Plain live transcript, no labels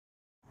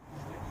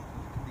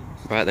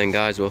Right then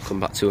guys, welcome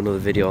back to another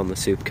video on the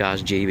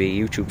Supercars GB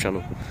YouTube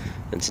channel.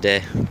 And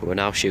today we're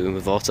now shooting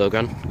with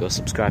Autograan. Go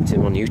subscribe to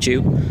him on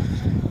YouTube.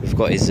 We've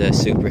got his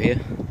Supra here.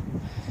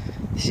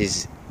 This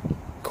is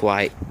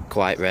quite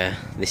rare.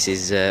 This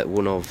is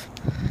one of,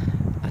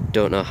 I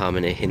don't know how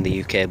many in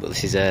the UK, but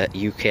this is a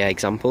UK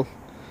example.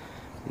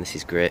 And this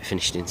is great,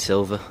 finished in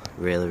silver,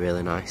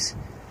 really nice.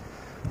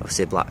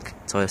 Obviously black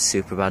Toyota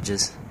Supra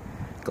badges,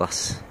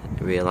 glass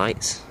rear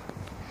lights.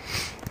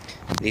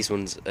 These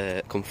ones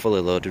come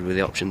fully loaded with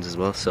the options as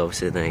well, so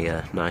obviously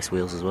they nice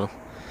wheels as well.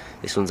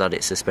 This one's had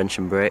its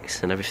suspension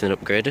brakes and everything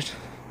upgraded.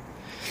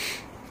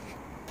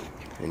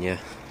 And yeah,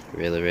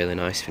 really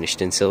nice,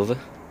 finished in silver.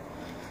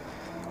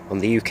 On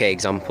the UK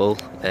example,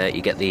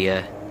 you get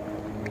the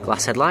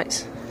glass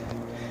headlights,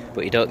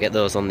 but you don't get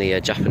those on the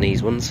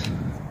Japanese ones.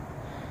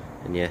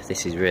 And yeah,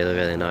 this is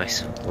really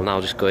nice. We'll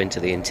now just go into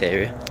the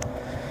interior.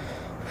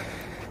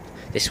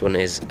 This one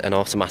is an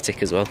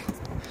automatic as well,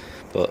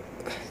 but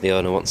the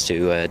owner wants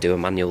to do a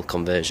manual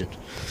conversion,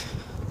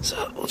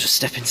 so we'll just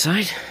step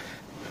inside.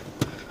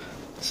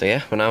 So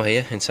yeah, we're now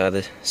here inside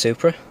the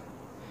Supra,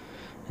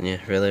 and yeah,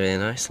 really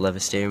nice. Leather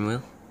steering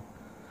wheel,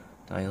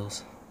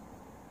 dials,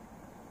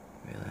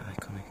 really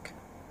iconic,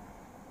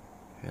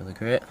 really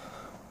great.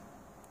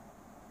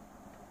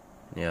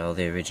 Yeah, all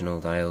the original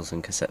dials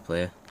and cassette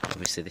player.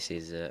 Obviously this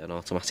is an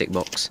automatic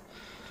box,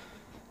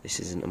 this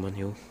isn't a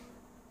manual.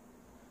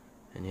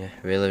 And yeah,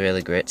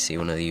 really great to see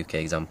one of the UK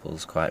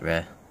examples, quite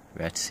rare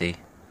to see.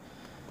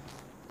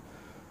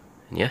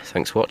 And yeah,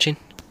 thanks for watching.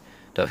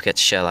 Don't forget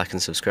to share, like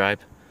and subscribe.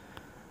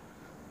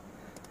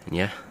 And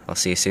yeah, I'll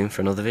see you soon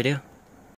for another video.